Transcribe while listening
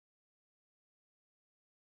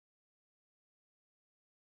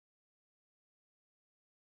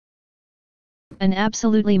An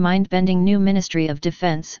absolutely mind-bending new Ministry of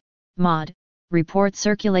Defense, MOD, report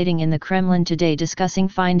circulating in the Kremlin today discussing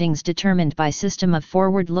findings determined by System of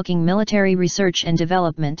Forward-Looking Military Research and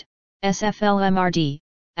Development, SFLMRD,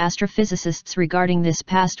 astrophysicists regarding this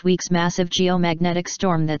past week's massive geomagnetic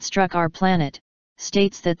storm that struck our planet,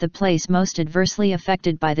 states that the place most adversely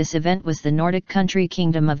affected by this event was the Nordic country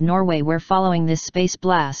Kingdom of Norway, where following this space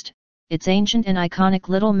blast, its ancient and iconic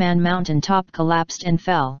Little Man mountain top collapsed and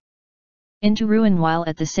fell into ruin, while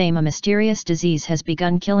at the same a mysterious disease has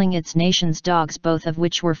begun killing its nation's dogs, both of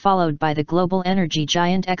which were followed by the global energy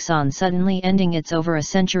giant Exxon suddenly ending its over a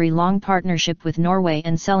century-long partnership with Norway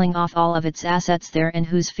and selling off all of its assets there, and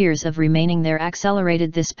whose fears of remaining there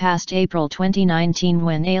accelerated this past April 2019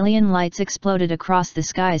 when alien lights exploded across the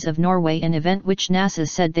skies of Norway, an event which NASA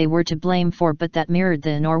said they were to blame for, but that mirrored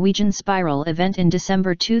the Norwegian spiral event in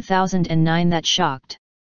December 2009 that shocked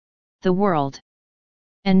the world.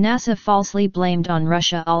 And NASA falsely blamed on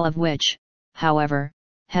Russia, all of which, however,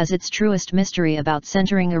 has its truest mystery about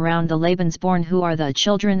centering around the Lebensborn, who are the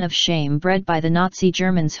children of shame bred by the Nazi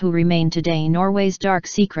Germans who remain today Norway's dark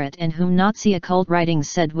secret, and whom Nazi occult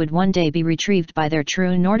writings said would one day be retrieved by their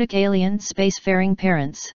true Nordic alien spacefaring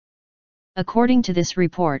parents. According to this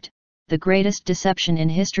report, the greatest deception in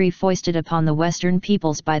history foisted upon the Western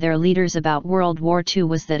peoples by their leaders about World War II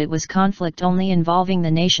was that it was conflict only involving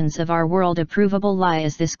the nations of our world, a provable lie,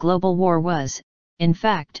 as this global war was, in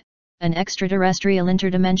fact, an extraterrestrial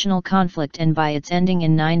interdimensional conflict, and by its ending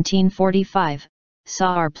in 1945,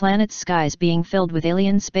 saw our planet's skies being filled with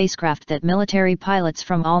alien spacecraft that military pilots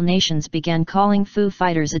from all nations began calling Foo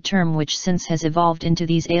Fighters, a term which since has evolved into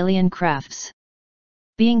these alien crafts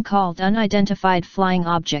being called unidentified flying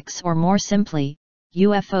objects, or more simply,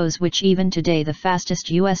 UFOs, which even today the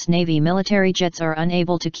fastest U.S. Navy military jets are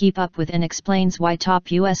unable to keep up with, and explains why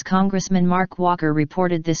top U.S. Congressman Mark Walker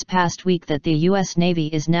reported this past week that the U.S. Navy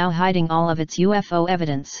is now hiding all of its UFO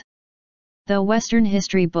evidence. Though Western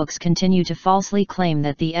history books continue to falsely claim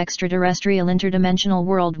that the extraterrestrial interdimensional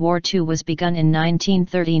World War II was begun in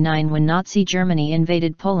 1939 when Nazi Germany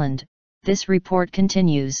invaded Poland, this report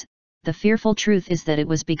continues. The fearful truth is that it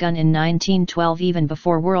was begun in 1912, even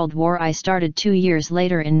before World War I started 2 years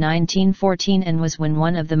later in 1914, and was when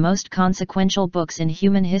one of the most consequential books in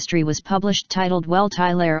human history was published, titled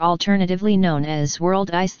Weltteilehre, alternatively known as World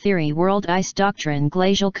Ice Theory, World Ice Doctrine,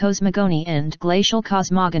 Glacial Cosmogony and Glacial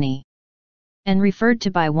Cosmogony, and referred to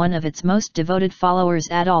by one of its most devoted followers,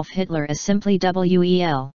 Adolf Hitler, as simply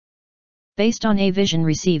WEL. Based on a vision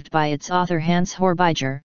received by its author Hans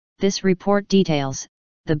Horbiger, this report details,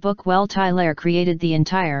 the book Weltteilehre created the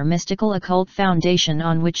entire mystical occult foundation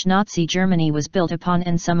on which Nazi Germany was built upon,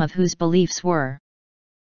 and some of whose beliefs were: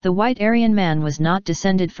 the white Aryan man was not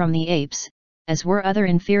descended from the apes, as were other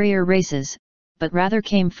inferior races, but rather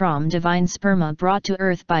came from divine sperma brought to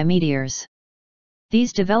earth by meteors.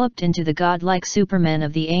 These developed into the godlike supermen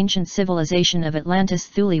of the ancient civilization of Atlantis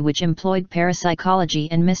Thule, which employed parapsychology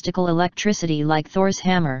and mystical electricity like Thor's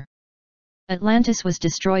hammer. Atlantis was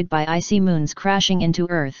destroyed by icy moons crashing into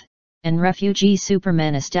Earth, and refugee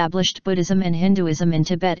supermen established Buddhism and Hinduism in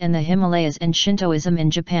Tibet and the Himalayas, and Shintoism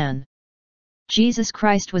in Japan. Jesus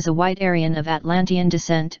Christ was a white Aryan of Atlantean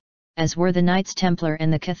descent, as were the Knights Templar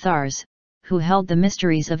and the Cathars, who held the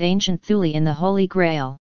mysteries of ancient Thule in the Holy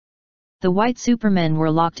Grail. The white supermen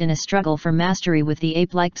were locked in a struggle for mastery with the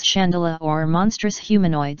ape-like Chandala, or monstrous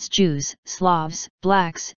humanoids, Jews, Slavs,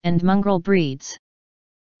 blacks, and mongrel breeds.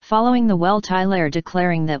 Following the Weltteilehre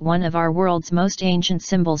declaring that one of our world's most ancient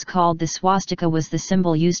symbols, called the swastika, was the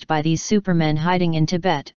symbol used by these supermen hiding in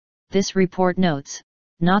Tibet, this report notes,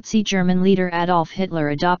 Nazi German leader Adolf Hitler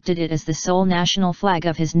adopted it as the sole national flag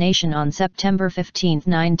of his nation on September 15,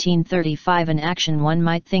 1935, an action one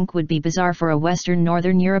might think would be bizarre for a Western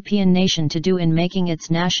Northern European nation to do in making its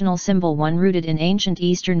national symbol one rooted in ancient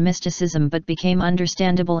Eastern mysticism, but became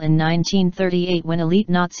understandable in 1938 when elite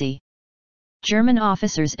Nazi German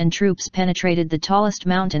officers and troops penetrated the tallest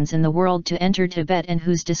mountains in the world to enter Tibet, and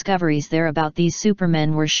whose discoveries there about these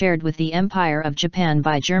supermen were shared with the Empire of Japan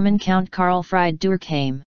by German Count Karl Fried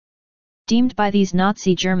Durkheim. Deemed by these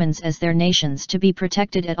Nazi Germans as their nations to be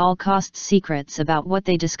protected at all costs secrets about what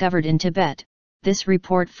they discovered in Tibet, this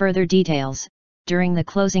report further details, during the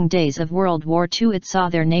closing days of World War II it saw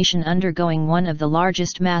their nation undergoing one of the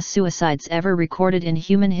largest mass suicides ever recorded in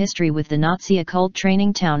human history, with the Nazi occult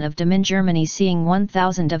training town of Damin, Germany seeing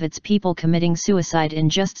 1,000 of its people committing suicide in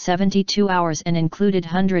just 72 hours, and included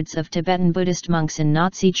hundreds of Tibetan Buddhist monks in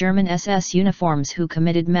Nazi German SS uniforms who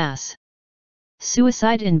committed mass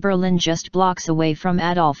suicide in Berlin, just blocks away from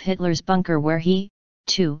Adolf Hitler's bunker, where he,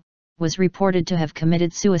 too, was reported to have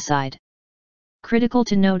committed suicide. Critical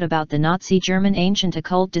to note about the Nazi German ancient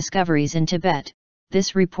occult discoveries in Tibet,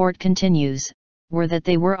 this report continues, were that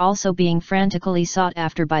they were also being frantically sought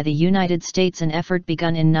after by the United States, an effort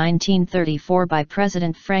begun in 1934 by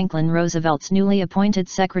President Franklin Roosevelt's newly appointed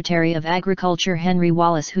Secretary of Agriculture Henry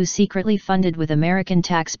Wallace, who secretly funded with American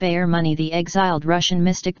taxpayer money the exiled Russian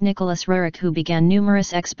mystic Nicholas Roerich, who began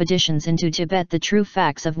numerous expeditions into Tibet, the true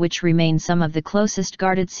facts of which remain some of the closest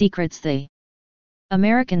guarded secrets the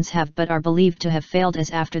Americans have but are believed to have failed,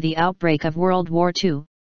 as after the outbreak of World War II,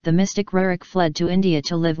 the mystic Roerich fled to India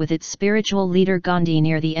to live with its spiritual leader Gandhi.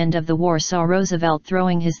 Near the end of the war saw Roosevelt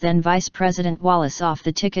throwing his then Vice President Wallace off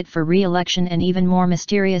the ticket for re-election, and even more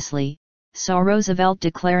mysteriously, saw Roosevelt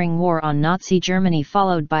declaring war on Nazi Germany,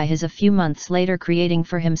 followed by his a few months later creating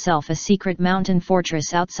for himself a secret mountain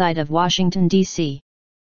fortress outside of Washington, D.C.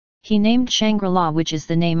 He named Shangri-La, which is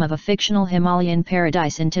the name of a fictional Himalayan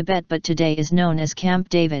paradise in Tibet but today is known as Camp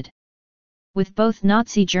David. With both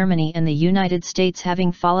Nazi Germany and the United States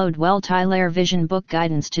having followed well-Tyler Vision book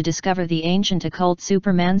guidance to discover the ancient occult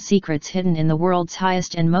Superman secrets hidden in the world's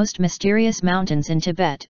highest and most mysterious mountains in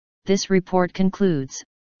Tibet, this report concludes,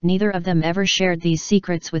 neither of them ever shared these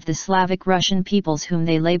secrets with the Slavic Russian peoples, whom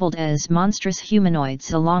they labeled as monstrous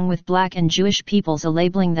humanoids, along with black and Jewish peoples, a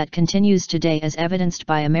labeling that continues today as evidenced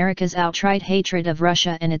by America's outright hatred of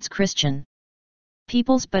Russia and its Christian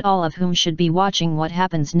peoples, but all of whom should be watching what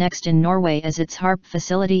happens next in Norway, as its HARP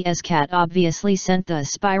facility SCAT obviously sent the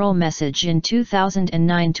spiral message in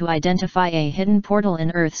 2009 to identify a hidden portal in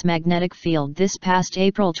Earth's magnetic field this past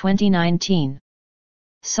April 2019.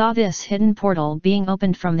 Saw this hidden portal being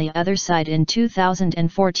opened from the other side in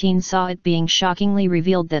 2014, saw it being shockingly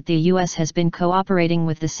revealed that the US has been cooperating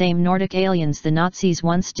with the same Nordic aliens the Nazis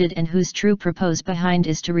once did, and whose true purpose behind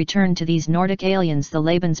is to return to these Nordic aliens the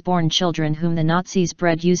Lebensborn children, whom the Nazis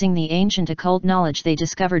bred using the ancient occult knowledge they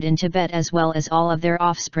discovered in Tibet, as well as all of their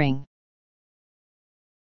offspring.